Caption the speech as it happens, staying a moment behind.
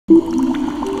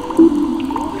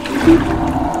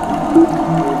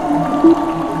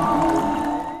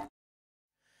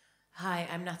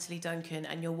Natalie Duncan,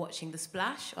 and you're watching The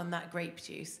Splash on that grape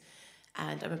juice.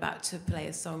 And I'm about to play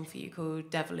a song for you called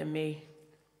Devil in Me.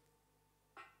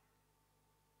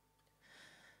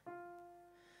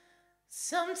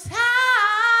 Sometimes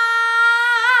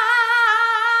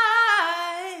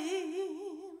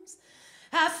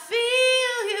I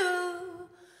feel you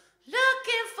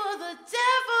looking for the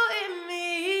devil in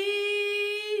me,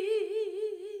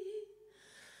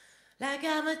 like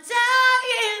I'm a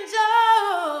dying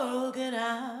dog and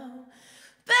I'm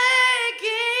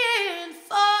begging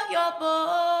for your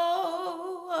bones.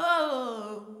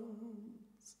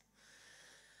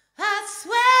 I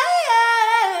swear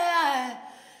I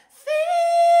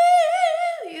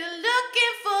feel you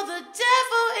looking for the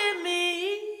devil in me.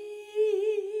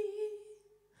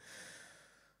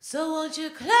 So won't you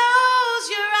close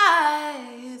your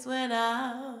eyes when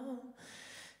I'm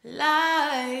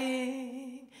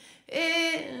lying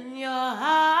in your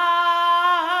heart?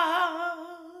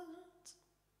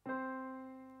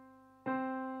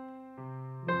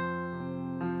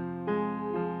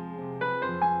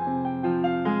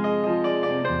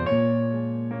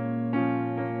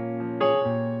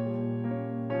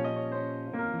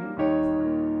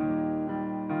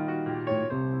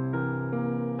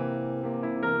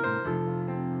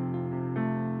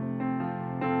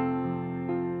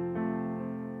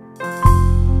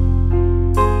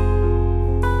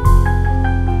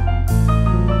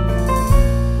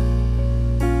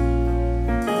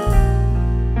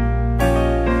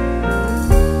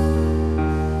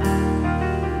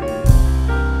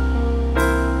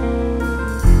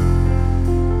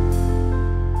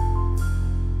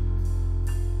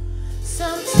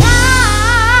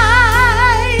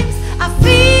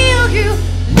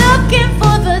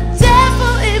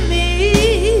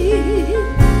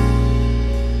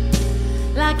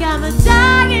 Like I'm a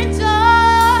dying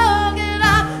dog and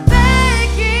I'm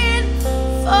begging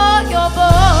for your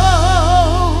bones.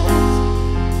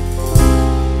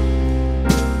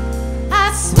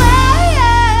 I swear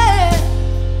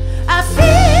I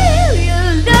feel you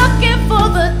looking for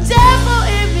the devil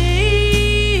in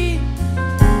me.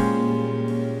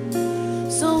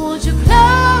 So won't you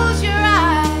close your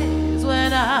eyes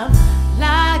when I'm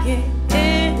lying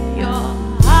in your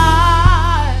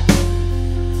heart?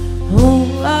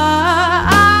 Oh,